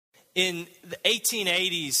In the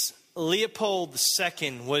 1880s, Leopold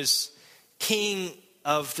II was king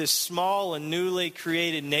of this small and newly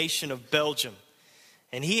created nation of Belgium.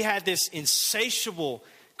 And he had this insatiable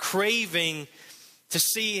craving to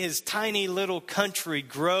see his tiny little country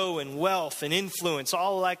grow in wealth and influence,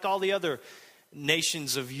 all like all the other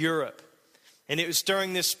nations of Europe. And it was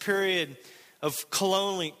during this period of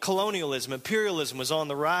colonialism, imperialism was on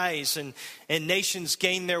the rise, and nations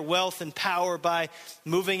gained their wealth and power by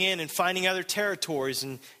moving in and finding other territories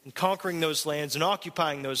and conquering those lands and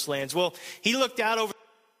occupying those lands. Well, he looked out over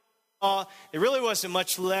there really wasn't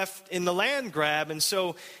much left in the land grab, and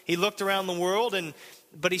so he looked around the world,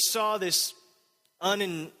 but he saw this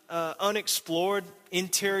unexplored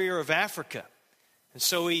interior of Africa. And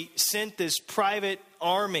so he sent this private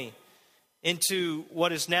army into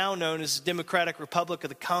what is now known as the Democratic Republic of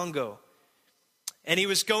the Congo. And he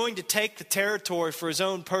was going to take the territory for his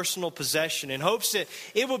own personal possession in hopes that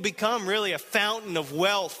it would become really a fountain of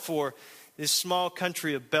wealth for this small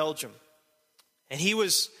country of Belgium. And he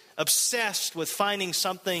was obsessed with finding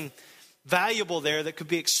something valuable there that could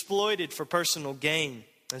be exploited for personal gain.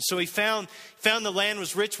 And so he found the land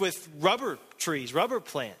was rich with rubber trees, rubber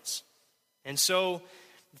plants. And so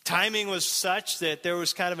timing was such that there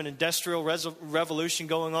was kind of an industrial revolution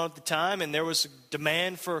going on at the time, and there was a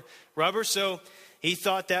demand for rubber. So he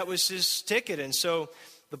thought that was his ticket. And so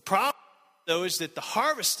the problem, though, is that the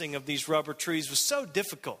harvesting of these rubber trees was so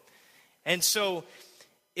difficult. And so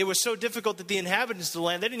it was so difficult that the inhabitants of the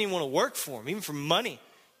land, they didn't even want to work for them, even for money,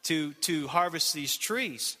 to harvest these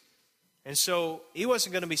trees. And so he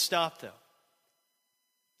wasn't going to be stopped, though.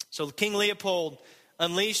 So King Leopold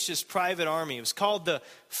unleashed his private army. It was called the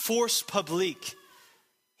Force Publique.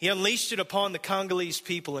 He unleashed it upon the Congolese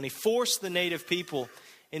people, and he forced the native people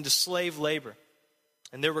into slave labor.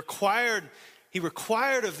 And he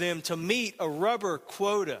required of them to meet a rubber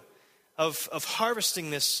quota of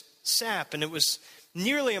harvesting this sap, and it was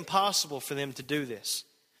nearly impossible for them to do this.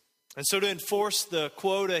 And so to enforce the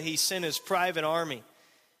quota, he sent his private army.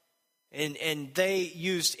 And they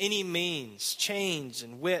used any means, chains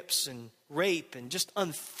and whips and rape and just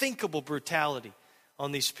unthinkable brutality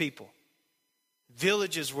on these people.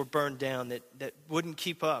 Villages were burned down that wouldn't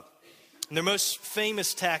keep up. And their most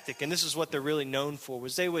famous tactic, and this is what they're really known for,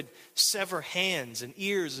 was they would sever hands and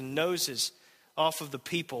ears and noses off of the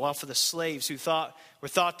people, off of the slaves who were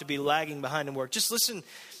thought to be lagging behind in work. Just listen,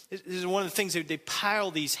 this is one of the things, they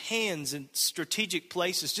pile these hands in strategic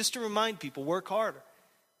places just to remind people, work harder.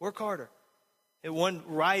 Work harder. And one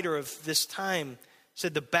writer of this time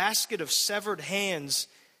said the basket of severed hands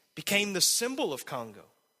became the symbol of Congo.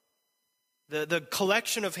 The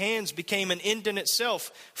collection of hands became an end in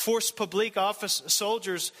itself. Force Publique office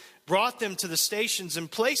soldiers brought them to the stations in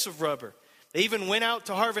place of rubber. They even went out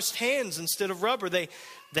to harvest hands instead of rubber. The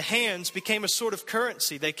hands became a sort of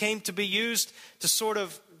currency. They came to be used to sort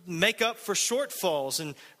of make up for shortfalls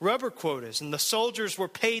and rubber quotas. And the soldiers were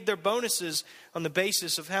paid their bonuses on the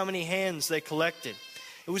basis of how many hands they collected.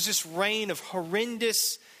 It was this reign of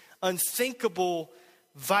horrendous, unthinkable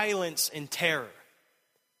violence and terror.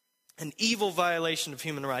 An evil violation of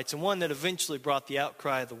human rights, and one that eventually brought the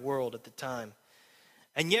outcry of the world at the time.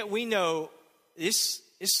 And yet we know this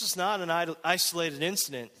is not an isolated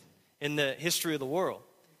incident in the history of the world.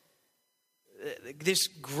 This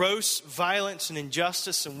gross violence and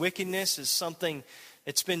injustice and wickedness is something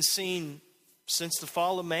that's been seen since the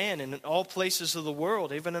fall of man in all places of the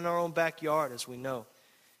world, even in our own backyard, as we know.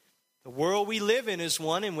 The world we live in is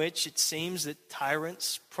one in which it seems that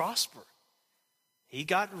tyrants prosper. He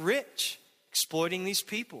got rich exploiting these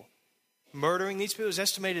people, murdering these people. It was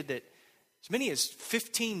estimated that as many as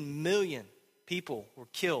 15 million people were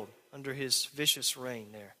killed under his vicious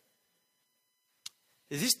reign there.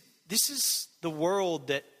 This is the world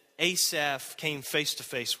that Asaph came face to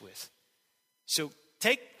face with. So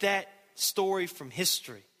take that story from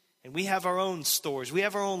history, and we have our own stories. We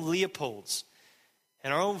have our own Leopolds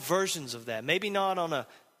and our own versions of that. Maybe not on a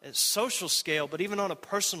social scale, but even on a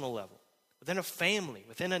personal level, within a family,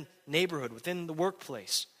 within a neighborhood, within the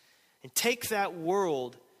workplace. And take that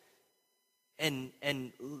world and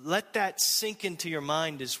let that sink into your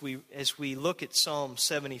mind as we look at Psalm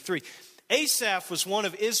 73. Asaph was one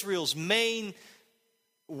of Israel's main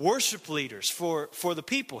worship leaders for the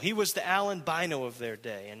people. He was the Alan Bino of their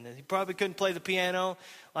day. And he probably couldn't play the piano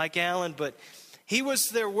like Alan, but he was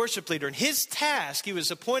their worship leader. And his task, he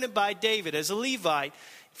was appointed by David as a Levite.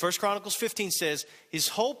 1 Chronicles 15 says, his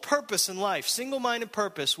whole purpose in life, single-minded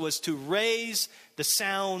purpose, was to raise the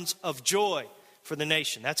sounds of joy for the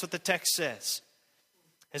nation. That's what the text says.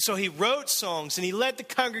 And so he wrote songs, and he led the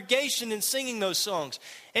congregation in singing those songs.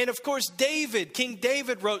 And of course, King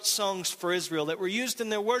David wrote songs for Israel that were used in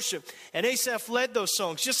their worship. And Asaph led those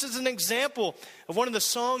songs. Just as an example of one of the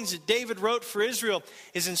songs that David wrote for Israel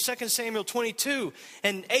is in 2 Samuel 22.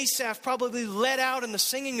 And Asaph probably led out in the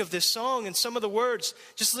singing of this song and some of the words.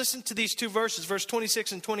 Just listen to these two verses, verse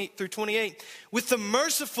 26 and 20 through 28. With the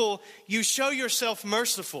merciful, you show yourself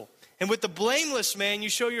merciful. And with the blameless man, you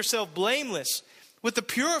show yourself blameless. With the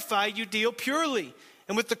purified, you deal purely.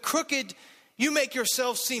 And with the crooked, you make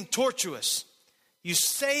yourself seem tortuous. You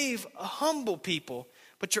save a humble people,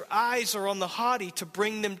 but your eyes are on the haughty to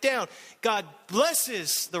bring them down. God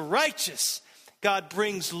blesses the righteous. God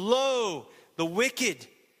brings low the wicked.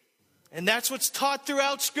 And that's what's taught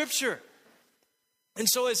throughout Scripture. And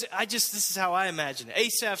so this is how I imagine it.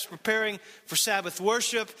 Asaph's preparing for Sabbath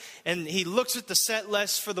worship, and he looks at the set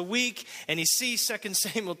list for the week, and he sees 2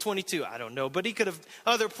 Samuel 22. I don't know, but he could have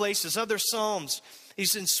other places, other Psalms.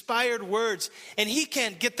 These inspired words, and he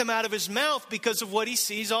can't get them out of his mouth because of what he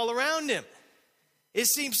sees all around him. It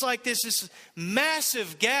seems like there's this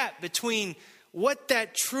massive gap between what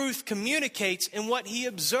that truth communicates and what he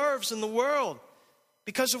observes in the world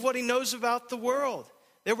because of what he knows about the world.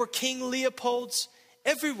 There were King Leopolds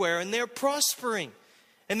everywhere, and they're prospering,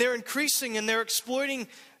 and they're increasing, and they're exploiting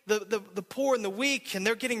the poor and the weak, and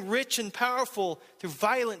they're getting rich and powerful through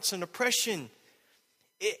violence and oppression.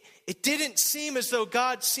 It didn't seem as though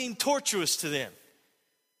God seemed tortuous to them.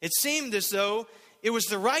 It seemed as though it was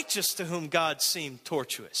the righteous to whom God seemed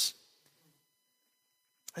tortuous.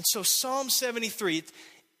 And so Psalm 73,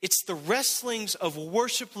 it's the wrestlings of a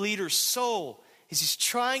worship leader's soul as he's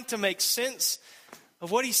trying to make sense of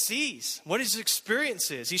what he sees, what his experience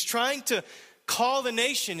is. He's trying to call the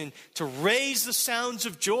nation and to raise the sounds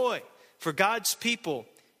of joy for God's people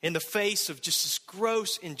in the face of just this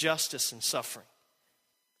gross injustice and suffering.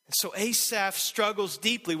 And so Asaph struggles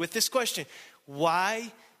deeply with this question: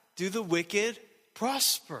 why do the wicked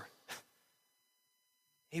prosper?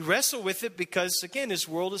 He wrestled with it because, again, his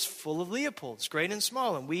world is full of Leopolds, great and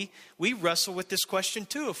small. And we wrestle with this question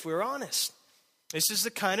too, if we're honest. This is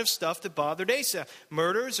the kind of stuff that bothered Asaph.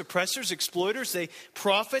 Murderers, oppressors, exploiters, they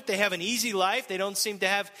profit, they have an easy life, they don't seem to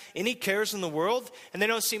have any cares in the world, and they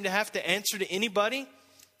don't seem to have to answer to anybody.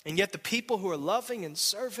 And yet the people who are loving and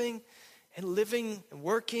serving and living and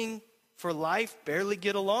working for life barely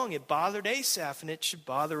get along. It bothered Asaph, and it should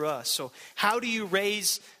bother us. So how do you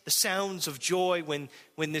raise the sounds of joy when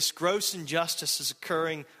this gross injustice is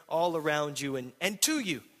occurring all around you and to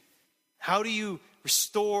you? How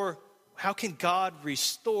can God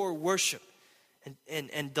restore worship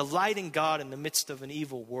and delight in God in the midst of an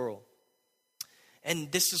evil world?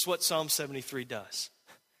 And this is what Psalm 73 does.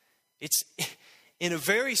 It's in a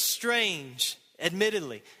very strange,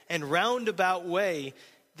 admittedly, and roundabout way,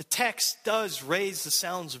 the text does raise the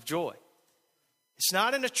sounds of joy. It's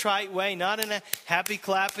not in a trite way, not in a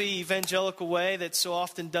happy-clappy evangelical way that's so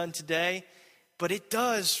often done today, but it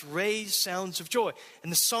does raise sounds of joy.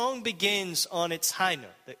 And the song begins on its high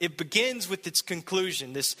note. It begins with its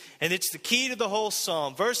conclusion. And it's the key to the whole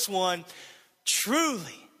psalm. Verse 1,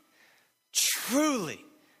 truly, truly,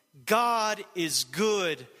 God is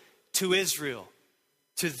good to Israel,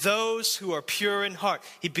 to those who are pure in heart.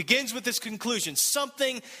 He begins with this conclusion,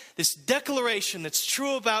 this declaration that's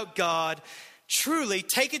true about God. Truly,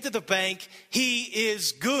 take it to the bank, He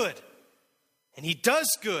is good. And He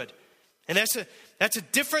does good. And that's a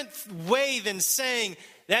different way than saying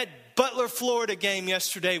that Butler, Florida game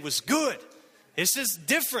yesterday was good. This is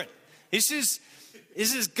different. This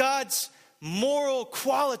is God's moral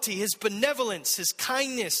quality, His benevolence, His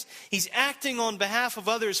kindness. He's acting on behalf of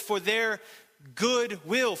others for their good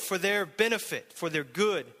will, for their benefit, for their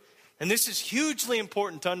good. And this is hugely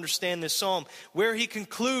important to understand this psalm. Where he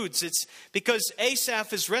concludes, it's because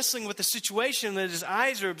Asaph is wrestling with a situation that his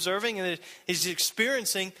eyes are observing and that he's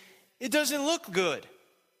experiencing. It doesn't look good.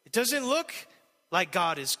 It doesn't look like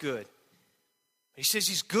God is good. He says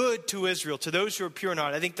He's good to Israel, to those who are pure in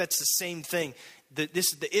heart. I think that's the same thing.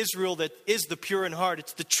 This is the Israel that is the pure in heart.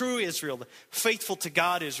 It's the true Israel, the faithful to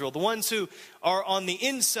God Israel. The ones who are on the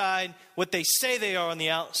inside, what they say they are on the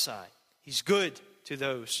outside. He's good to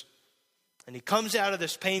those. And he comes out of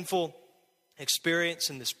this painful experience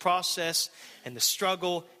and this process, and the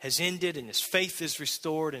struggle has ended, and his faith is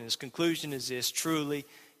restored, and his conclusion is this: truly,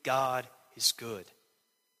 God is good.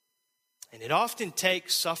 And it often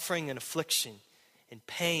takes suffering and affliction and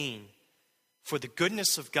pain for the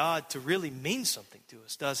goodness of God to really mean something to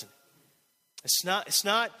us, doesn't it?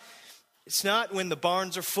 It's not when the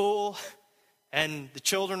barns are full and the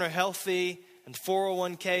children are healthy and and the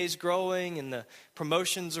 401k is growing and the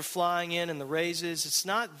promotions are flying in and the raises, it's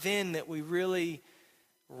not then that we really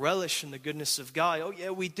relish in the goodness of God. Oh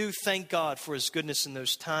yeah, we do thank God for his goodness in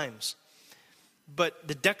those times. But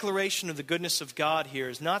the declaration of the goodness of God here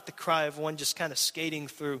is not the cry of one just kind of skating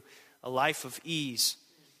through a life of ease.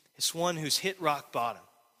 It's one who's hit rock bottom.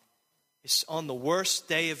 It's on the worst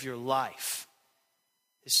day of your life.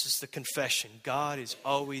 This is the confession. God is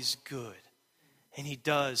always good, and he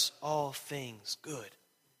does all things good.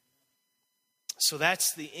 So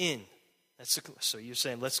that's the end. So you're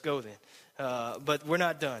saying, let's go then. But we're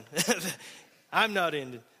not done. I'm not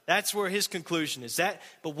ended. That's where his conclusion is.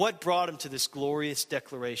 But what brought him to this glorious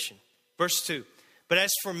declaration? Verse 2. But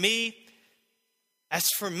as for me,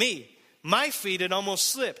 my feet had almost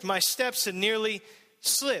slipped. My steps had nearly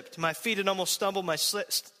slipped. My feet had almost stumbled. My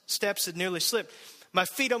steps had nearly slipped. My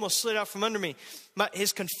feet almost slid out from under me.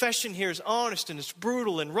 His confession here is honest and it's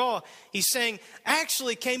brutal and raw. He's saying, I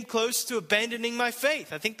actually came close to abandoning my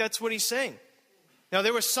faith. I think that's what he's saying. Now,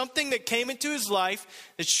 there was something that came into his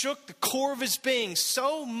life that shook the core of his being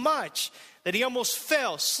so much that he almost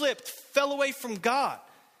fell away from God.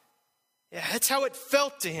 Yeah, that's how it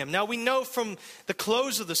felt to him. Now, we know from the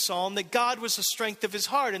close of the psalm that God was the strength of his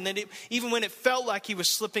heart, and that even when it felt like he was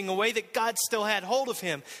slipping away, that God still had hold of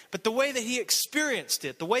him. But the way that he experienced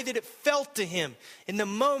it, the way that it felt to him in the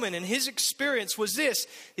moment, and his experience was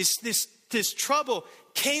this trouble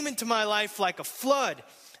came into my life like a flood.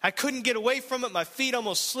 I couldn't get away from it. My feet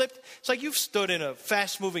almost slipped. It's like you've stood in a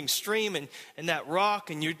fast-moving stream and that rock,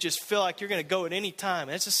 and you just feel like you're going to go at any time.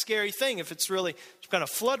 That's a scary thing if it's really kind of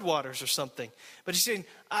floodwaters or something. But he's saying,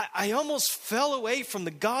 I almost fell away from the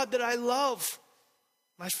God that I love.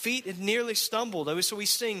 My feet had nearly stumbled. So we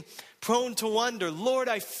sing, prone to wonder, Lord,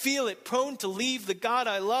 I feel it, prone to leave the God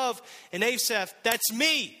I love. And Asaph, that's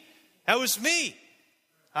me. That was me.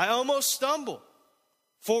 I almost stumbled.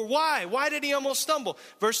 For why? Why did he almost stumble?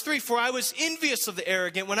 Verse 3, for I was envious of the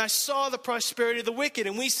arrogant when I saw the prosperity of the wicked.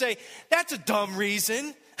 And we say, that's a dumb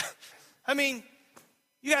reason. I mean,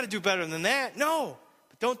 you got to do better than that. No,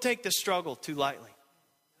 but don't take this struggle too lightly.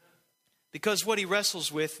 Because what he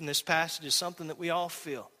wrestles with in this passage is something that we all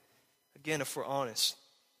feel. Again, if we're honest.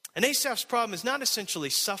 And Asaph's problem is not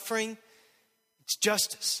essentially suffering. It's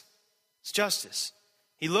justice. It's justice.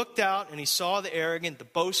 He looked out and he saw the arrogant, the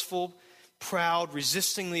boastful, proud,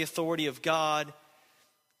 resisting the authority of God,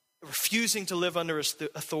 refusing to live under his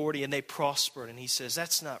authority, and they prospered. And he says,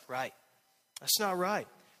 that's not right. That's not right.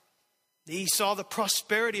 He saw the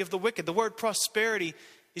prosperity of the wicked. The word prosperity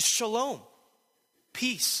is shalom,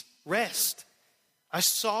 peace, rest. I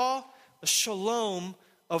saw the shalom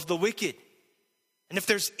of the wicked. And if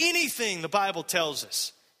there's anything the Bible tells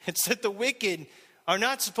us, it's that the wicked are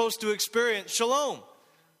not supposed to experience shalom.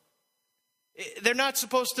 They're not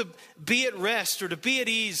supposed to be at rest or to be at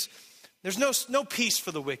ease. There's no peace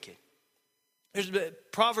for the wicked.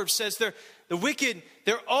 Proverbs says the wicked,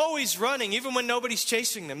 they're always running even when nobody's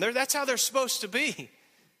chasing them. That's how they're supposed to be.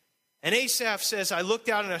 And Asaph says, I looked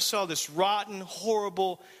out and I saw this rotten,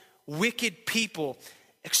 horrible, wicked people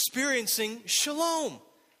experiencing shalom,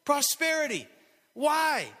 prosperity.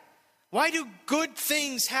 Why? Why do good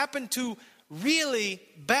things happen to really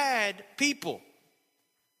bad people?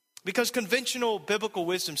 Because conventional biblical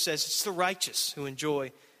wisdom says it's the righteous who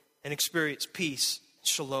enjoy and experience peace,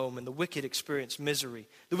 shalom, and the wicked experience misery.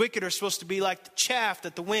 The wicked are supposed to be like the chaff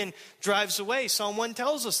that the wind drives away. Psalm 1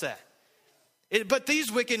 tells us that. But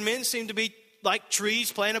these wicked men seem to be like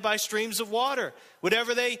trees planted by streams of water.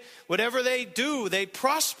 Whatever they do, they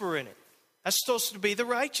prosper in it. That's supposed to be the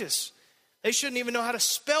righteous. They shouldn't even know how to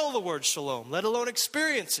spell the word shalom, let alone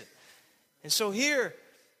experience it. And so here,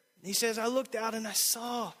 he says, I looked out and I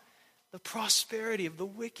saw the prosperity of the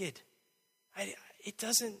wicked. It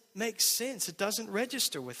doesn't make sense. It doesn't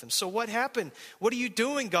register with him. So what happened? What are you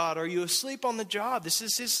doing, God? Are you asleep on the job? This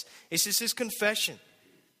is his confession.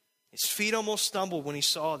 His feet almost stumbled when he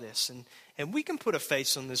saw this. And we can put a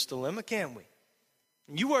face on this dilemma, can't we?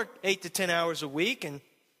 You work 8 to 10 hours a week and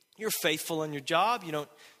you're faithful on your job. You don't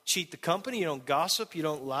cheat the company. You don't gossip. You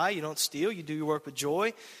don't lie. You don't steal. You do your work with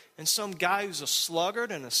joy. And some guy who's a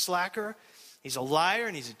sluggard and a slacker, he's a liar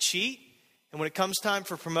and he's a cheat. And when it comes time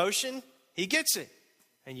for promotion, he gets it.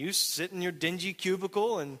 And you sit in your dingy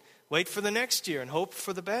cubicle and wait for the next year and hope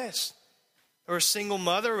for the best. Or a single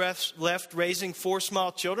mother left raising 4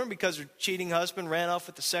 small children because her cheating husband ran off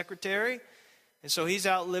with the secretary. And so he's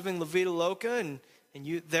out living La Vida Loca and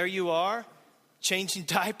there you are, changing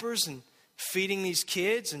diapers and feeding these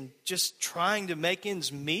kids and just trying to make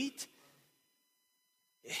ends meet.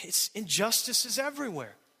 Injustice is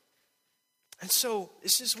everywhere. And so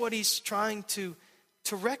this is what he's trying to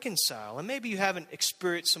to reconcile. And maybe you haven't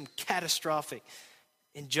experienced some catastrophic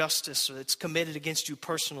injustice that's committed against you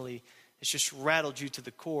personally. It's just rattled you to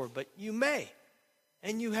the core, but you may.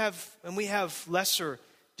 And we have lesser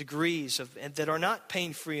degrees that are not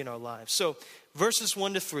pain-free in our lives. So verses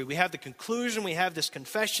 1-3, we have the conclusion, we have this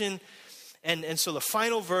confession, and so the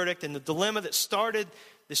final verdict and the dilemma that started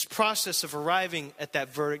this process of arriving at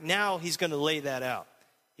that verdict, now he's going to lay that out.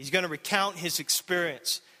 He's going to recount his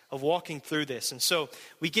experience of walking through this. And so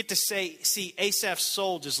we get to see Asaph's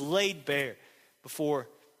soul just laid bare before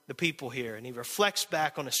the people here. And he reflects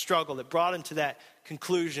back on a struggle that brought him to that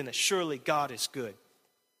conclusion that surely God is good.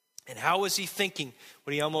 And how was he thinking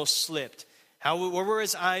when he almost slipped? Where were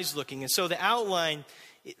his eyes looking? And so the outline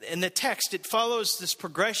in the text, it follows this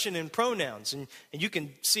progression in pronouns. And you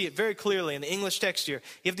can see it very clearly in the English text here.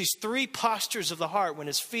 You have these three postures of the heart when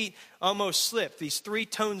his feet almost slipped, these three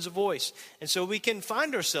tones of voice. And so we can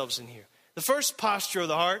find ourselves in here. The first posture of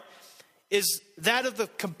the heart is that of the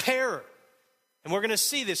comparer. And we're going to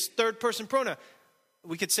see this third person pronoun.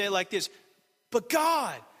 We could say it like this: but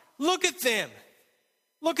God, look at them.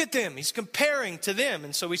 Look at them. He's comparing to them.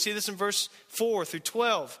 And so we see this in verse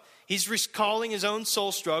 4-12. He's recalling his own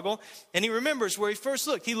soul struggle. And he remembers where he first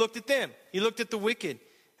looked. He looked at them. He looked at the wicked.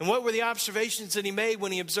 And what were the observations that he made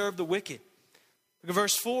when he observed the wicked? Look at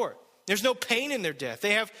verse 4. There's no pain in their death.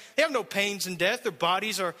 They have no pains in death. Their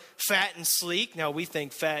bodies are fat and sleek. Now, we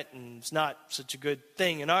think fat is not such a good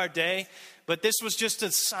thing in our day. But this was just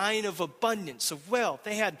a sign of abundance, of wealth.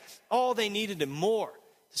 They had all they needed and more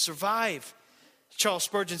to survive. Charles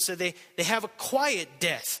Spurgeon said they have a quiet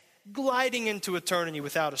death, gliding into eternity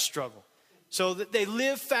without a struggle. So that they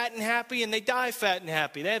live fat and happy and they die fat and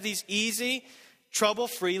happy. They have these easy,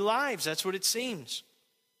 trouble-free lives. That's what it seems.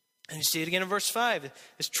 And you see it again in verse 5.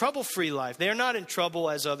 It's trouble-free life. They're not in trouble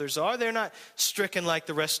as others are. They're not stricken like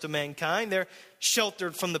the rest of mankind. They're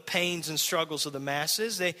sheltered from the pains and struggles of the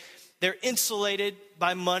masses. They're insulated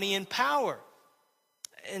by money and power.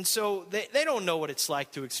 And so they don't know what it's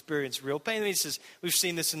like to experience real pain. I mean, we've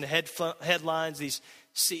seen this in the headlines, these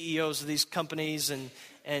CEOs of these companies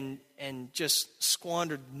and just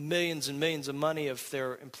squandered millions and millions of money of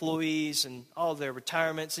their employees and all their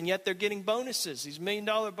retirements, and yet they're getting bonuses, these $1 million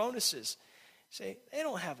bonuses. You say, they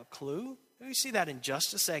don't have a clue. You see that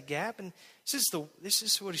injustice, that gap, and this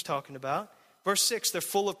is what he's talking about. Verse 6, they're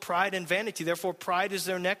full of pride and vanity. Therefore, pride is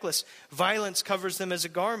their necklace. Violence covers them as a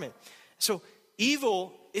garment. So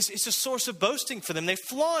evil is a source of boasting for them. They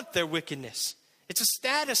flaunt their wickedness. It's a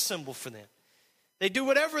status symbol for them. They do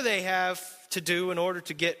whatever they have to do in order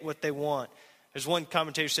to get what they want. As one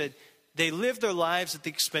commentator said, they live their lives at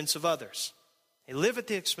the expense of others. They live at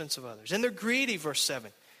the expense of others. And they're greedy, verse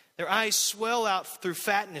 7. Their eyes swell out through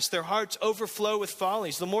fatness. Their hearts overflow with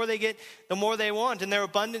follies. The more they get, the more they want. And their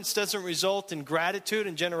abundance doesn't result in gratitude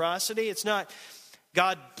and generosity. It's not,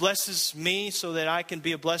 God blesses me so that I can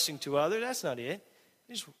be a blessing to others. That's not it.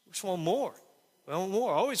 They just want more. They want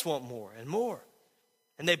more. Always want more and more.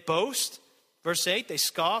 And they boast. Verse 8, they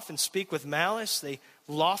scoff and speak with malice. They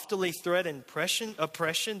loftily threaten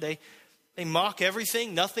oppression. They mock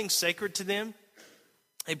everything. Nothing's sacred to them.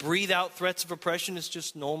 They breathe out threats of oppression. It's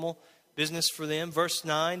just normal business for them. Verse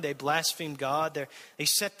 9, they blaspheme God. They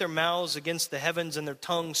set their mouths against the heavens and their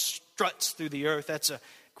tongue struts through the earth. That's a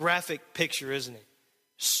graphic picture, isn't it?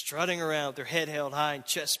 Strutting around with their head held high and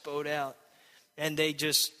chest bowed out. And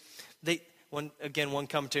one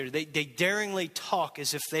commentator, they daringly talk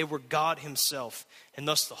as if they were God himself, and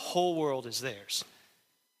thus the whole world is theirs.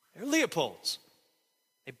 They're Leopolds.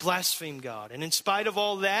 They blaspheme God. And in spite of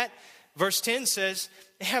all that, verse 10 says,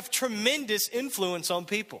 they have tremendous influence on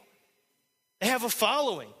people. They have a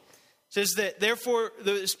following. It says that therefore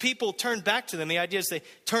those people turn back to them. The idea is they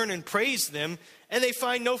turn and praise them, and they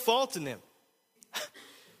find no fault in them.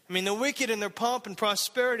 I mean, the wicked in their pomp and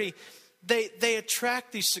prosperity, they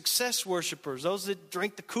attract these success worshipers, those that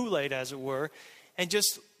drink the Kool-Aid, as it were, and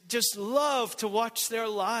just love to watch their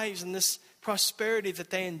lives and this prosperity that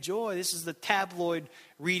they enjoy. This is the tabloid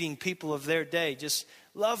reading people of their day. Just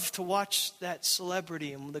love to watch that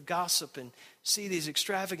celebrity and the gossip and see these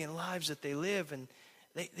extravagant lives that they live. And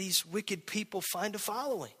these wicked people find a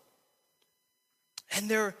following. And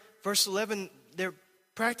they're, verse 11, they're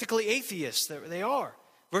practically atheists. They are.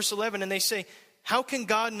 Verse 11, and they say, how can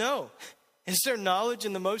God know? Is there knowledge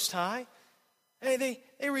in the Most High? They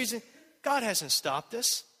reason, God hasn't stopped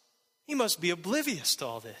us. He must be oblivious to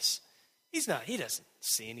all this. He doesn't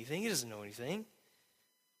see anything. He doesn't know anything.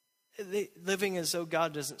 Living as though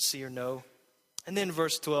God doesn't see or know. And then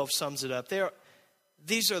verse 12 sums it up.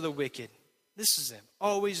 These are the wicked. This is them.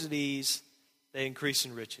 Always at ease. They increase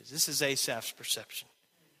in riches. This is Asaph's perception.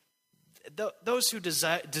 those who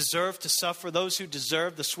deserve to suffer, those who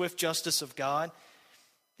deserve the swift justice of God,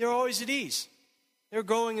 they're always at ease. They're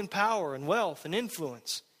growing in power and wealth and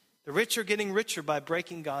influence. The rich are getting richer by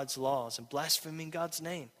breaking God's laws and blaspheming God's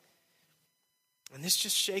name. And this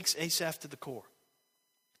just shakes Asaph to the core.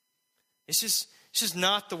 It's just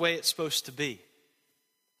not the way it's supposed to be.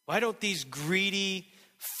 Why don't these greedy,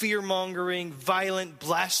 fear-mongering, violent,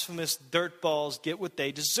 blasphemous dirtballs get what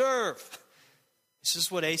they deserve? This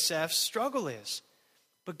is what Asaph's struggle is.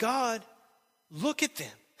 But God, look at them.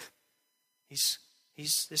 This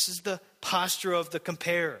is the posture of the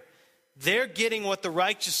comparer. They're getting what the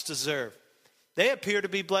righteous deserve. They appear to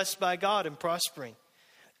be blessed by God and prospering.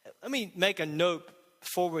 Let me make a note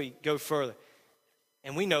before we go further.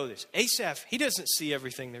 And we know this. Asaph, he doesn't see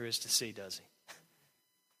everything there is to see, does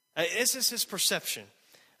he? This is his perception.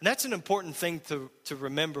 And that's an important thing to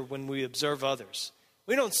remember when we observe others.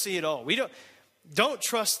 We don't see it all. Don't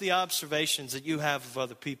trust the observations that you have of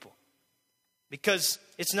other people. Because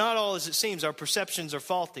it's not all as it seems. Our perceptions are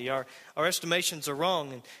faulty. Our estimations are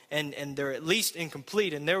wrong. And they're at least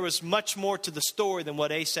incomplete. And there was much more to the story than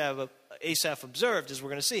what Asaph observed, as we're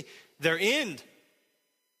going to see. Their end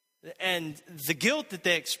and the guilt that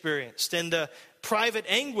they experienced and the private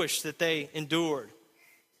anguish that they endured.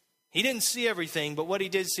 He didn't see everything, but what he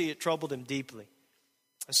did see, it troubled him deeply.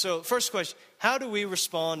 So, first question, how do we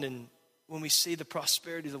respond when we see the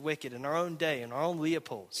prosperity of the wicked in our own day, in our own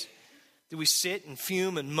Leopolds? Do we sit and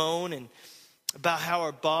fume and moan about how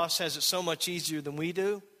our boss has it so much easier than we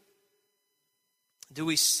do? Do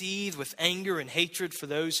we seethe with anger and hatred for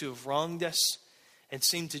those who have wronged us and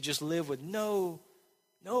seem to just live with no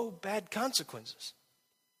bad consequences?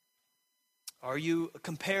 Are you a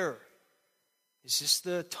comparer? Is this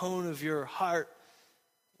the tone of your heart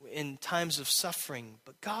in times of suffering?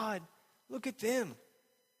 But God, look at them.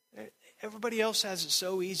 Everybody else has it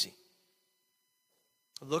so easy.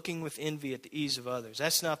 Looking with envy at the ease of others.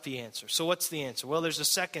 That's not the answer. So what's the answer? Well, there's a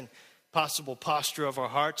second possible posture of our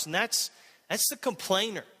hearts, and that's the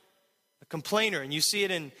complainer. The complainer. And you see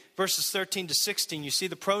it in verses 13 to 16. You see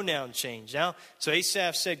the pronoun change. Now, so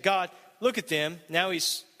Asaph said, God, look at them. Now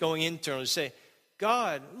he's going internally to say,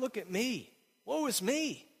 God, look at me. Woe is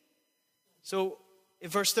me. So in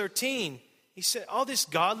verse 13, he said, all this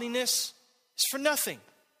godliness is for nothing.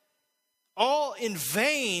 All in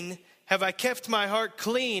vain have I kept my heart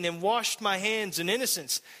clean and washed my hands in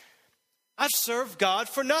innocence. I've served God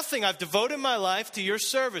for nothing. I've devoted my life to your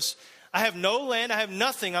service. I have no land. I have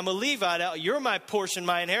nothing. I'm a Levite. You're my portion,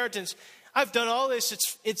 my inheritance. I've done all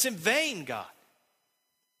this. It's in vain, God.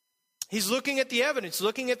 He's looking at the evidence,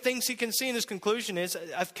 looking at things he can see, and his conclusion is,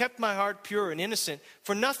 I've kept my heart pure and innocent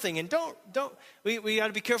for nothing. And we got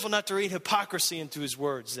to be careful not to read hypocrisy into his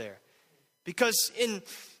words there. Because in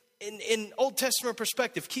Old Testament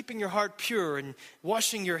perspective, keeping your heart pure and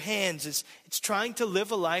washing your hands, it's trying to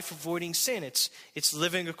live a life avoiding sin. It's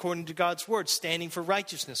living according to God's word, standing for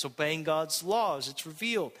righteousness, obeying God's laws. It's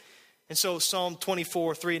revealed. And so Psalm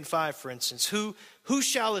 24, 3 and 5, for instance, who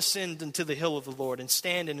shall ascend into the hill of the Lord and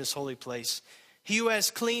stand in his holy place? He who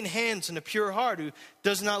has clean hands and a pure heart, who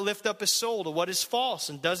does not lift up his soul to what is false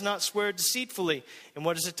and does not swear deceitfully. And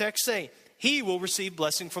what does the text say? He will receive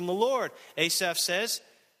blessing from the Lord. Asaph says,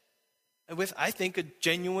 with, I think, a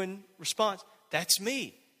genuine response, that's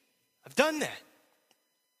me. I've done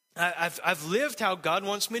that. I've lived how God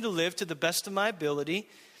wants me to live to the best of my ability.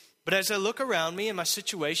 But as I look around me and my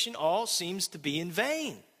situation, all seems to be in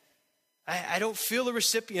vain. I don't feel the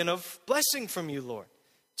recipient of blessing from you, Lord.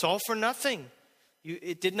 It's all for nothing.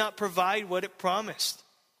 It did not provide what it promised.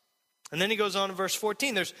 And then he goes on in verse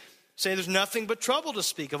 14. There's nothing but trouble to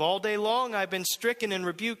speak of. All day long I've been stricken and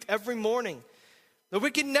rebuked every morning. The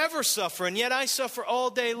wicked never suffer, and yet I suffer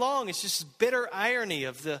all day long. It's just bitter irony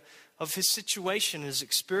of his situation, his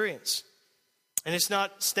experience. And it's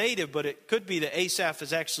not stated, but it could be that Asaph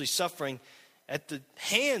is actually suffering at the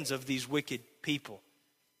hands of these wicked people.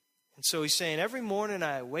 And so he's saying, every morning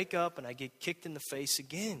I wake up and I get kicked in the face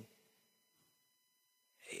again.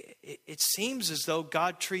 It seems as though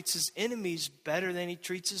God treats his enemies better than he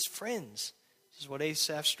treats his friends. This is what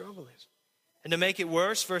Asaph's struggle is. And to make it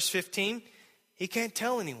worse, verse 15, he can't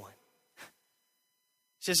tell anyone.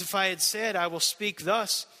 He says, if I had said, I will speak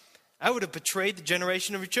thus, I would have betrayed the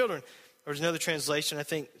generation of your children. There's another translation I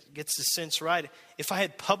think gets the sense right. If I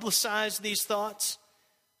had publicized these thoughts,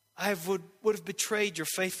 I would have betrayed your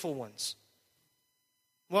faithful ones.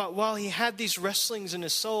 While he had these wrestlings in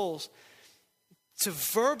his soul, to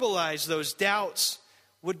verbalize those doubts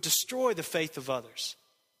would destroy the faith of others.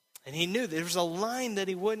 And he knew there was a line that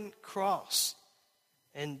he wouldn't cross.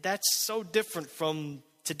 And that's so different from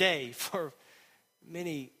today for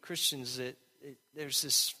many Christians that there's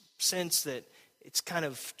this sense that it's kind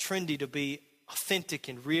of trendy to be authentic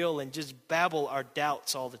and real and just babble our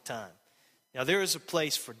doubts all the time. Now, there is a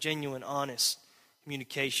place for genuine, honest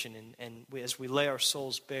communication as we lay our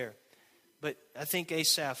souls bare. But I think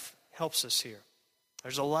Asaph helps us here.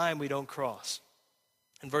 There's a line we don't cross.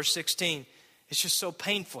 In verse 16, it's just so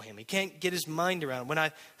painful for him. He can't get his mind around it. When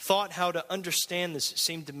I thought how to understand this, it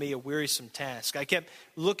seemed to me a wearisome task. I kept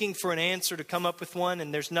looking for an answer to come up with one,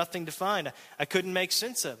 and there's nothing to find. I couldn't make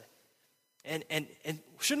sense of it. And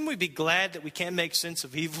shouldn't we be glad that we can't make sense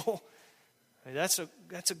of evil? I mean, that's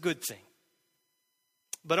a good thing.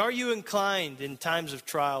 But are you inclined in times of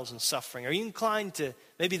trials and suffering? Are you inclined to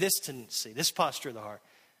maybe this tendency, this posture of the heart?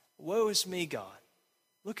 Woe is me, God.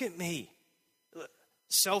 Look at me.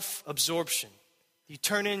 Self-absorption. You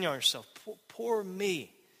turn in on yourself. Poor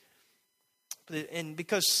me. And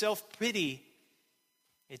because self-pity,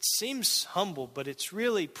 it seems humble, but it's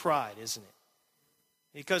really pride, isn't it?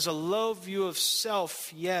 Because a low view of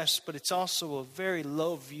self, yes, but it's also a very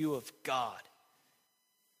low view of God.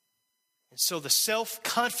 And so the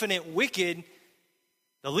self-confident wicked,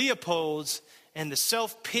 the Leopolds, and the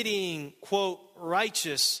self-pitying, quote,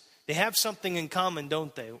 righteous, they have something in common,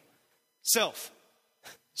 don't they? Self.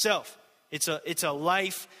 It's a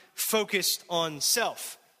life focused on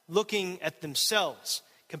self, looking at themselves,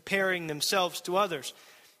 comparing themselves to others.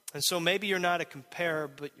 And so maybe you're not a comparer,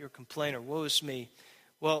 but you're a complainer. Woe is me.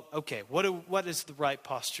 Well, okay, what is the right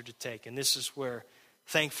posture to take? And this is where,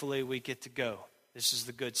 thankfully, we get to go. This is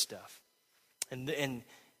the good stuff. And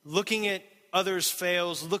looking at others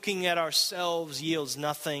fails, looking at ourselves yields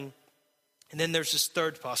nothing. And then there's this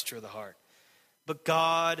third posture of the heart. But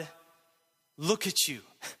God, look at you.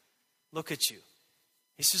 Look at you.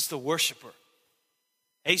 This is the worshiper.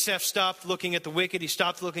 Asaph stopped looking at the wicked. He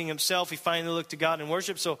stopped looking at himself. He finally looked to God in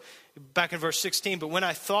worship. So back in verse 16, but when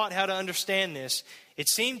I thought how to understand this, it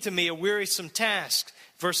seemed to me a wearisome task.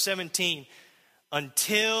 Verse 17,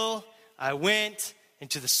 until I went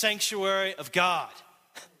into the sanctuary of God.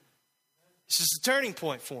 This is the turning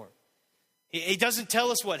point for him. He doesn't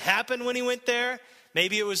tell us what happened when he went there.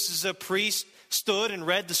 Maybe it was as a priest stood and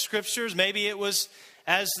read the scriptures. Maybe it was,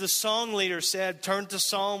 as the song leader said, turn to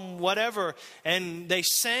Psalm whatever, and they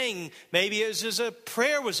sang. Maybe it was as a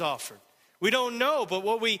prayer was offered. We don't know, but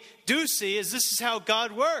what we do see is this is how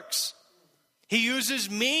God works. He uses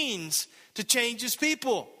means to change his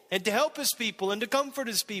people and to help his people and to comfort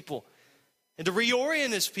his people and to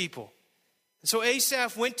reorient his people. And so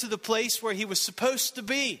Asaph went to the place where he was supposed to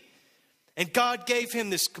be. And God gave him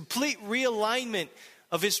this complete realignment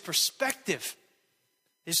of his perspective,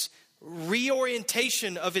 this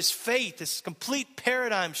reorientation of his faith, this complete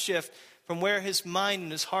paradigm shift from where his mind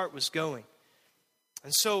and his heart was going.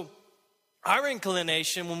 And so our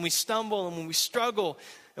inclination when we stumble and when we struggle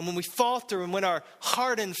and when we falter and when our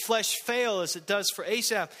heart and flesh fail, as it does for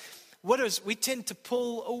Asaph, we tend to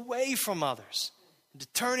pull away from others and to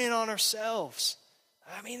turn in on ourselves.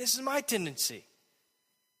 I mean, this is my tendency.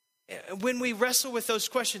 When we wrestle with those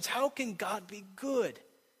questions, how can God be good?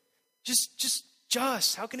 Just.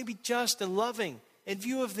 How can he be just and loving in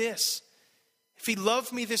view of this? If he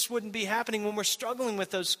loved me, this wouldn't be happening. When we're struggling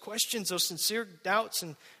with those questions, those sincere doubts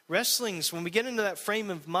and wrestlings, when we get into that frame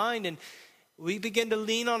of mind and we begin to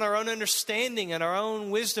lean on our own understanding and our own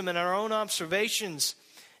wisdom and our own observations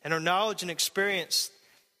and our knowledge and experience,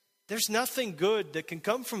 there's nothing good that can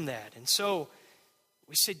come from that. And so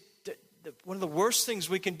we said, one of the worst things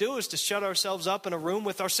we can do is to shut ourselves up in a room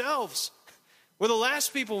with ourselves. We're the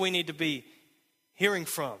last people we need to be hearing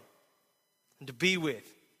from and to be with.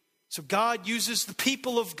 So God uses the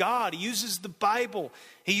people of God. He uses the Bible.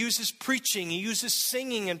 He uses preaching. He uses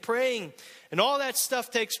singing and praying. And all that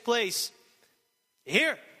stuff takes place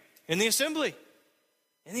here in the assembly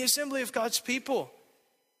of God's people.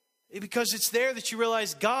 Because it's there that you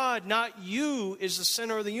realize God, not you, is the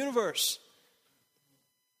center of the universe.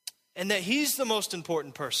 And that he's the most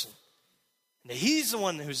important person. And that he's the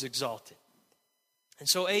one who's exalted. And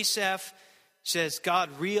so Asaph says, God,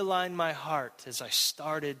 realign my heart as I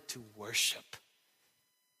started to worship.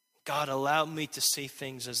 God, allow me to see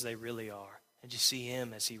things as they really are. And to see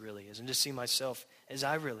him as he really is. And to see myself as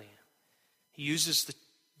I really am. He uses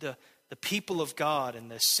the people of God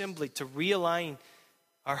and the assembly to realign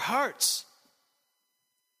our hearts.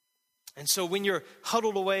 And so when you're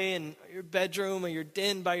huddled away in your bedroom or your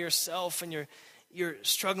den by yourself and you're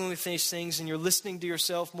struggling with these things and you're listening to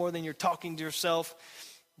yourself more than you're talking to yourself,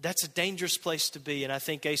 that's a dangerous place to be. And I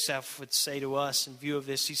think Asaph would say to us in view of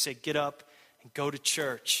this, he said, get up and go to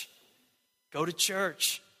church. Go to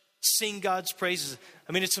church. Sing God's praises.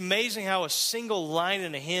 I mean, it's amazing how a single line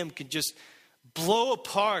in a hymn can just blow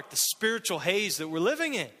apart the spiritual haze that we're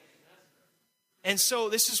living in. And so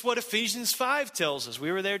this is what Ephesians 5 tells us.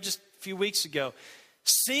 We were there just a few weeks ago.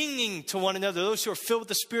 Singing to one another. Those who are filled with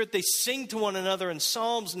the Spirit, they sing to one another in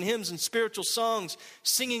psalms and hymns and spiritual songs,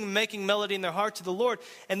 singing and making melody in their heart to the Lord.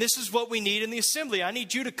 And this is what we need in the assembly. I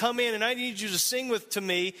need you to come in and I need you to sing to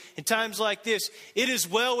me in times like this. It is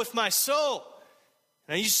well with my soul.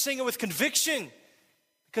 And you sing it with conviction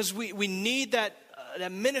because we need that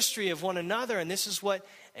ministry of one another. And this is what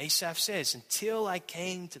Asaph says, until I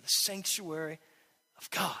came to the sanctuary of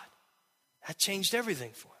God. That changed everything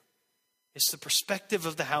for him. It's the perspective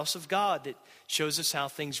of the house of God that shows us how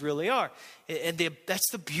things really are. And that's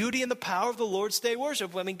the beauty and the power of the Lord's Day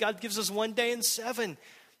worship. I mean, God gives us one day in 7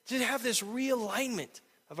 to have this realignment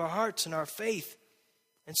of our hearts and our faith.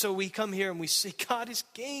 And so we come here and we see God is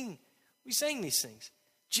King. We sing these things.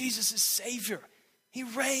 Jesus is Savior. He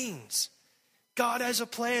reigns. God has a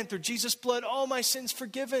plan. Through Jesus' blood, all my sins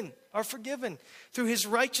are forgiven. Through his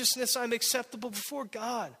righteousness, I'm acceptable before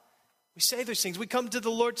God. We say those things. We come to the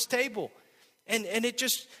Lord's table. And it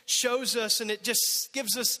just shows us and it just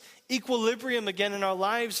gives us equilibrium again in our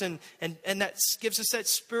lives. And that gives us that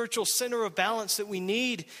spiritual center of balance that we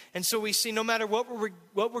need. And so we see no matter what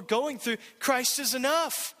we're going through, Christ is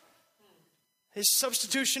enough. His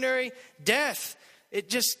substitutionary death, it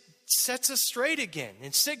just sets us straight again.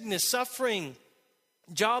 In sickness, suffering,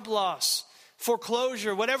 job loss,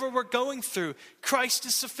 foreclosure, whatever we're going through, Christ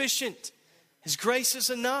is sufficient. His grace is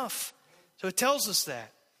enough. So it tells us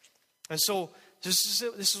that. And so this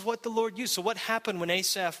is what the Lord used. So what happened when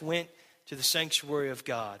Asaph went to the sanctuary of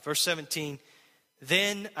God? Verse 17,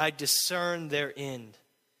 then I discerned their end.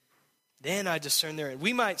 Then I discerned their end.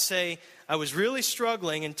 We might say, I was really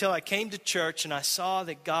struggling until I came to church and I saw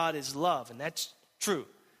that God is love. And that's true.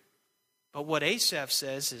 But what Asaph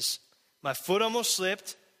says is, my foot almost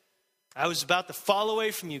slipped. I was about to fall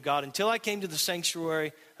away from you, God, until I came to the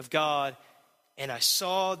sanctuary of God and I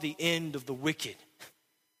saw the end of the wicked.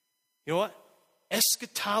 You know what?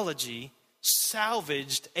 Eschatology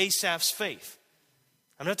salvaged Asaph's faith.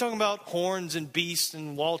 I'm not talking about horns and beasts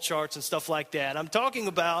and wall charts and stuff like that. I'm talking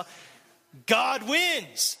about God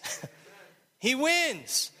wins. He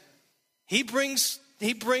wins. He brings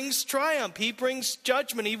triumph. He brings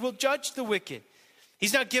judgment. He will judge the wicked.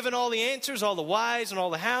 He's not given all the answers, all the whys and all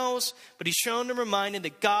the hows, but he's shown them reminded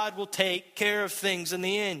that God will take care of things in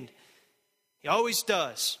the end. He always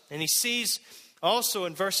does. And he sees also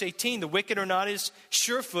in verse 18, the wicked are not as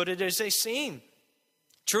sure-footed as they seem.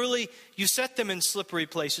 Truly, you set them in slippery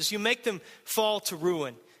places. You make them fall to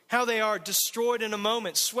ruin. How they are destroyed in a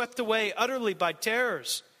moment, swept away utterly by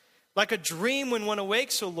terrors. Like a dream when one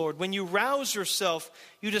awakes, O Lord. When you rouse yourself,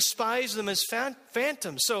 you despise them as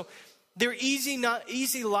phantoms. So their easy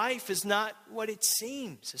life is not what it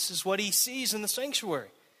seems. This is what he sees in the sanctuary.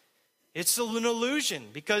 It's an illusion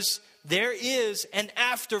because there is an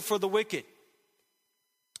after for the wicked.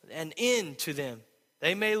 An end to them.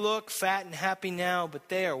 They may look fat and happy now, but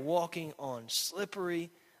they are walking on slippery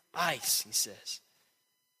ice, he says.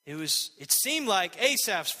 It seemed like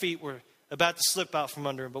Asaph's feet were about to slip out from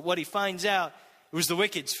under him, but what he finds out, it was the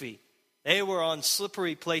wicked's feet. They were on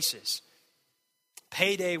slippery places.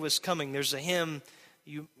 Payday was coming. There's a hymn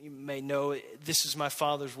you may know, This is My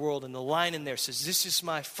Father's World, and the line in there says, this is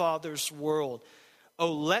my Father's world.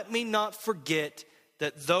 Oh, let me not forget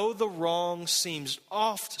that though the wrong seems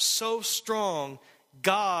oft so strong,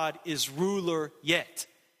 God is ruler yet.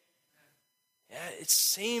 Yeah, it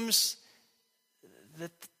seems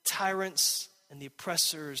that the tyrants and the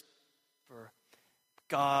oppressors,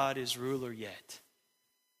 God is ruler yet.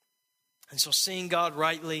 And so seeing God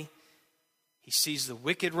rightly, he sees the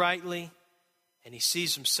wicked rightly, and he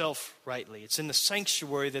sees himself rightly. It's in the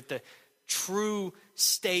sanctuary that the true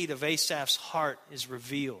state of Asaph's heart is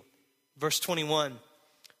revealed. Verse 21,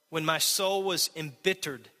 when my soul was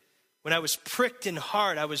embittered, when I was pricked in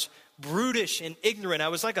heart, I was brutish and ignorant. I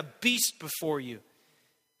was like a beast before you.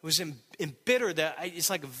 It was embittered. It's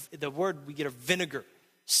like the word we get of vinegar,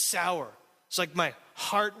 sour. It's like my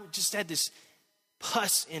heart just had this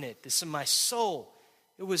pus in it. This in my soul.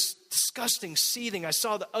 It was disgusting, seething. I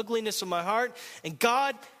saw the ugliness of my heart, and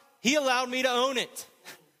God, he allowed me to own it.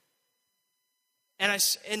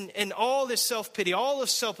 And all this self-pity, all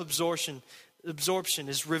this self-absorption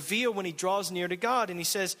is revealed when he draws near to God. And he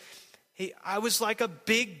says, hey, I was like a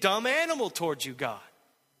big, dumb animal towards you, God.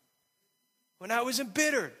 When I was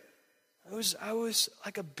embittered, I was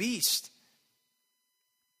like a beast.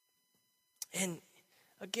 And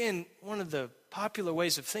again, one of the popular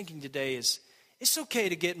ways of thinking today is, it's okay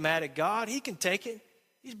to get mad at God. He can take it.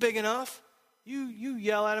 He's big enough. You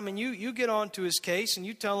yell at him and you get on to his case and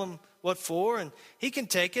you tell him what for, and he can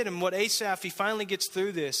take it. And what Asaph, he finally gets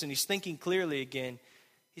through this, and he's thinking clearly again.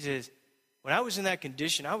 He says, when I was in that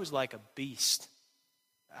condition, I was like a beast.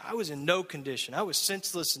 I was in no condition. I was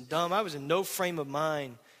senseless and dumb. I was in no frame of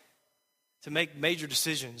mind to make major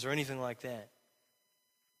decisions or anything like that.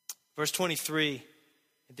 Verse 23,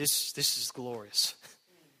 this is glorious.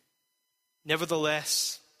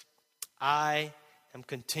 Nevertheless, I am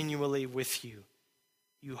continually with you.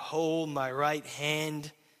 You hold my right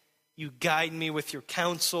hand. You guide me with your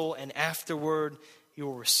counsel, and afterward you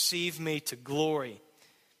will receive me to glory.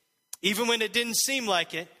 Even when it didn't seem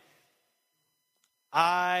like it,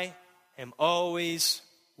 I am always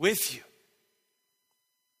with you.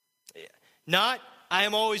 Not, I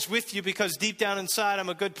am always with you because deep down inside I'm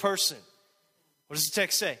a good person. What does the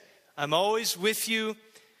text say? I'm always with you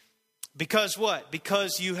because what?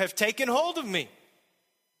 Because you have taken hold of me.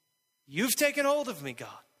 You've taken hold of me, God.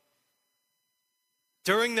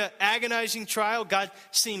 During the agonizing trial, God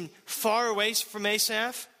seemed far away from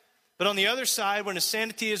Asaph. But on the other side, when his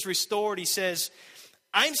sanity is restored, he says,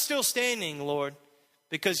 I'm still standing, Lord,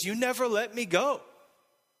 because you never let me go.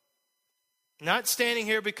 Not standing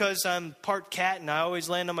here because I'm part cat and I always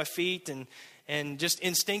land on my feet and just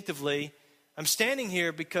instinctively. I'm standing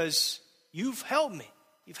here because you've held me.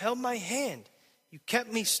 You've held my hand. You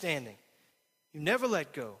kept me standing. You never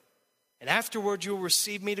let go. And afterward, you'll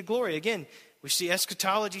receive me to glory. Again, we see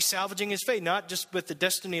eschatology salvaging his faith, not just with the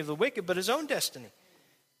destiny of the wicked, but his own destiny.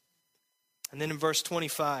 And then in verse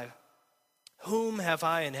 25, whom have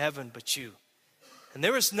I in heaven but you? And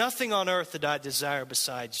there is nothing on earth that I desire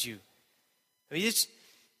besides you. I mean, it's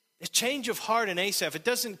a change of heart in Asaph. It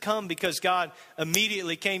doesn't come because God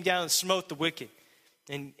immediately came down and smote the wicked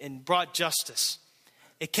and brought justice.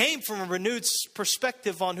 It came from a renewed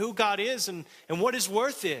perspective on who God is and what his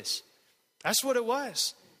worth is. That's what it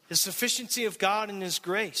was. The sufficiency of God and his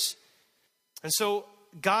grace. And so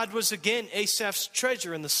God was again Asaph's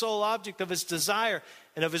treasure and the sole object of his desire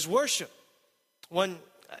and of his worship. One,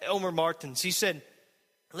 Omer Martins, he said,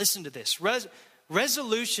 listen to this.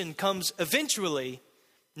 Resolution comes eventually,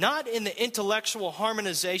 not in the intellectual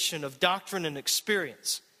harmonization of doctrine and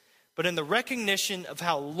experience, but in the recognition of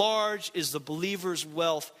how large is the believer's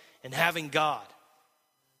wealth in having God.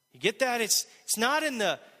 You get that? It's not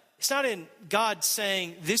in God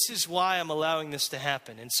saying, this is why I'm allowing this to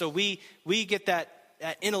happen. And so we get that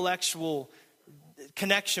intellectual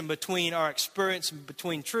connection between our experience and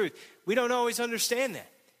between truth. We don't always understand that.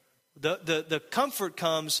 The comfort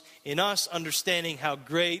comes in us understanding how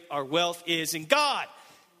great our wealth is in God.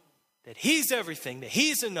 That he's everything, that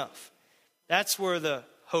he's enough. That's where the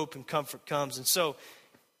hope and comfort comes. And so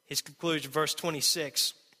his conclusion, verse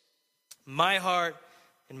 26, my heart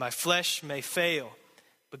and my flesh may fail,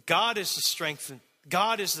 but God is the strength.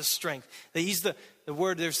 God is the strength. He's the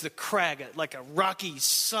word, there's the crag, like a rocky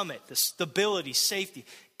summit, the stability, safety.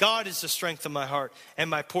 God is the strength of my heart and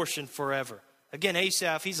my portion forever. Again,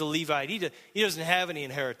 Asaph, he's a Levite. He doesn't have any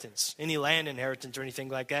inheritance, any land inheritance or anything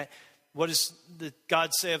like that. What does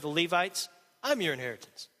God say of the Levites? I'm your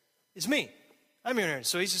inheritance. It's me. I'm your inheritance.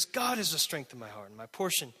 So he says, God is the strength of my heart and my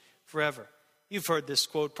portion forever. You've heard this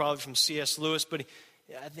quote probably from C.S. Lewis, but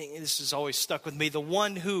I think this has always stuck with me. The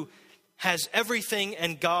one who has everything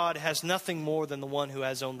and God has nothing more than the one who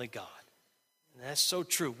has only God. And that's so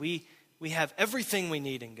true. We have everything we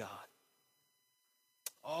need in God.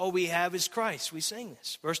 All we have is Christ. We sing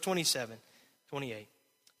this. Verse 27, 28.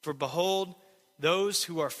 For behold, those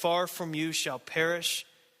who are far from you shall perish.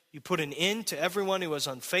 You put an end to everyone who is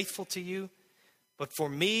unfaithful to you. But for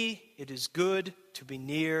me, it is good to be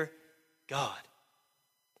near God.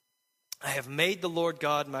 I have made the Lord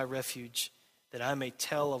God my refuge, that I may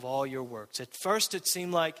tell of all your works. At first it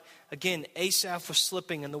seemed like, again, Asaph was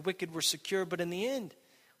slipping and the wicked were secure. But in the end,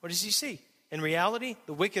 what does he see? In reality,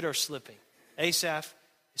 the wicked are slipping. Asaph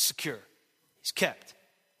is secure. He's kept.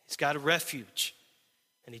 He's got a refuge.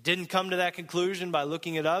 And he didn't come to that conclusion by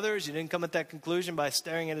looking at others. He didn't come at that conclusion by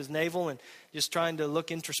staring at his navel and just trying to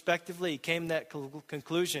look introspectively. He came to that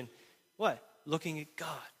conclusion, what? Looking at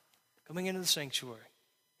God, coming into the sanctuary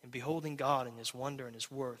and beholding God and his wonder and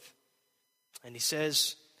his worth. And he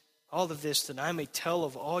says, all of this, that I may tell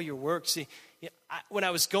of all your works. See, when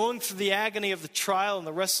I was going through the agony of the trial and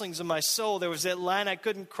the wrestlings of my soul, there was that line I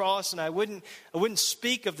couldn't cross, and I wouldn't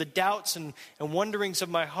speak of the doubts and wonderings of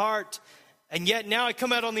my heart. And yet now I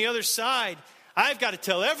come out on the other side. I've got to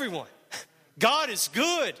tell everyone, God is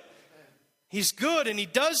good. He's good and he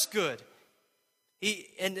does good.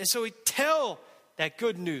 And so we tell that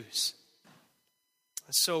good news.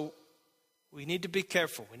 And so we need to be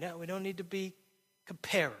careful. We don't need to be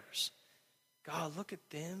comparers. God, look at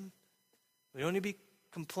them. We don't need to be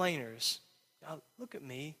complainers. God, look at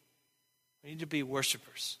me. We need to be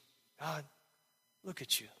worshipers. God, look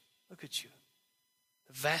at you. Look at you.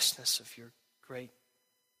 The vastness of your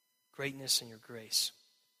greatness and your grace.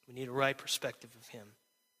 We need a right perspective of him.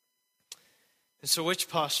 And so which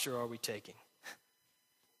posture are we taking?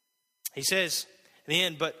 He says in the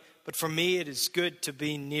end, but for me it is good to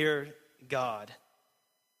be near God.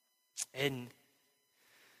 And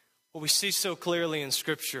what we see so clearly in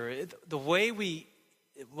Scripture, the way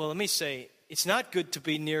let me say, it's not good to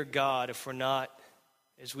be near God if we're not,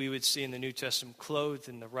 as we would see in the New Testament, clothed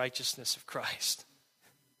in the righteousness of Christ.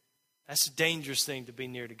 That's a dangerous thing to be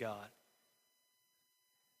near to God.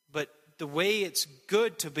 But the way it's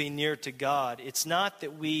good to be near to God, it's not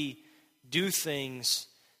that we do things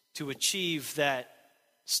to achieve that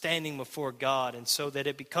standing before God and so that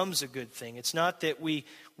it becomes a good thing. It's not that we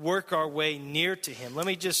work our way near to him. Let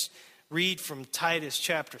me just read from Titus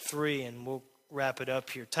chapter 3 and we'll wrap it up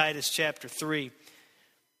here. Titus chapter 3.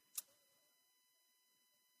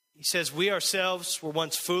 He says, we ourselves were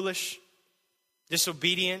once foolish,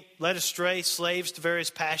 disobedient, led astray, slaves to various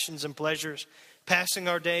passions and pleasures, passing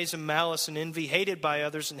our days in malice and envy, hated by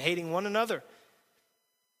others and hating one another.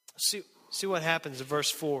 See what happens in verse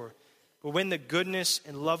 4. But when the goodness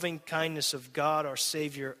and loving kindness of God our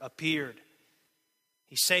Savior appeared,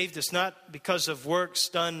 he saved us not because of works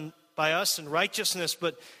done by us in righteousness,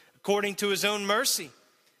 but according to his own mercy,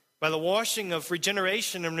 by the washing of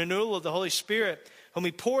regeneration and renewal of the Holy Spirit, whom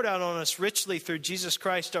he poured out on us richly through Jesus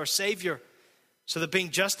Christ our Savior, so that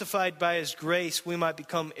being justified by his grace, we might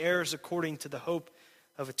become heirs according to the hope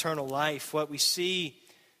of eternal life. What we see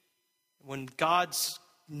when God's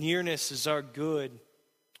nearness is our good,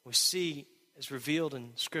 we see as revealed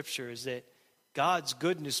in Scripture is that God's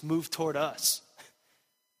goodness moved toward us.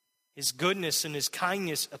 His goodness and his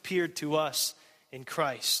kindness appeared to us in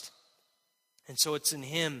Christ. And so it's in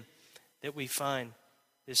him that we find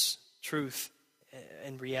this truth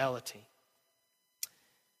and reality.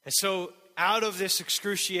 And so out of this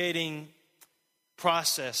excruciating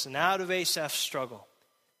process and out of Asaph's struggle,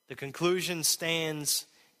 the conclusion stands,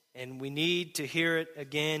 and we need to hear it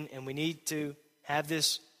again, and we need to have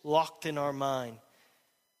this locked in our mind.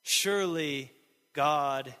 Surely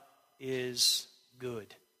God is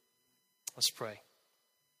good. Let's pray.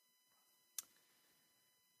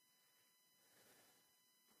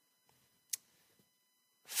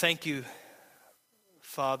 Thank you,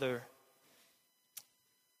 Father,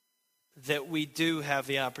 that we do have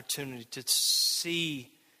the opportunity to see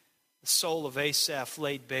the soul of Asaph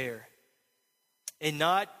laid bare. And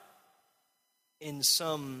not in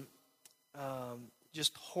some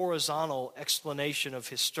just horizontal explanation of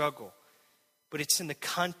his struggle, but it's in the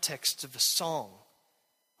context of a song,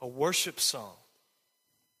 a worship song.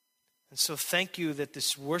 And so thank you that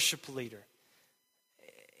this worship leader,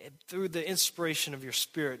 through the inspiration of your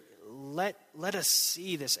Spirit, let us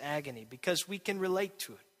see this agony because we can relate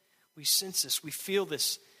to it. We sense this. We feel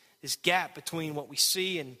this gap between what we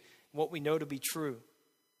see and what we know to be true.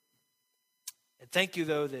 And thank you,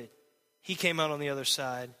 though, that he came out on the other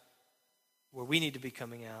side where we need to be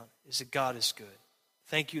coming out, is that God is good.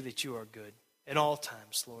 Thank you that you are good at all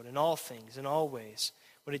times, Lord, in all things, in all ways.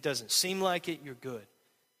 When it doesn't seem like it, you're good.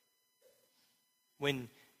 When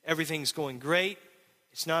everything's going great,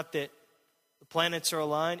 it's not that the planets are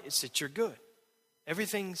aligned, it's that you're good.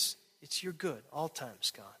 You're good all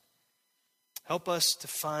times, God. Help us to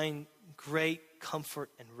find great comfort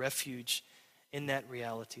and refuge in that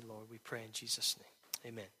reality, Lord. We pray in Jesus'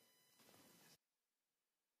 name. Amen.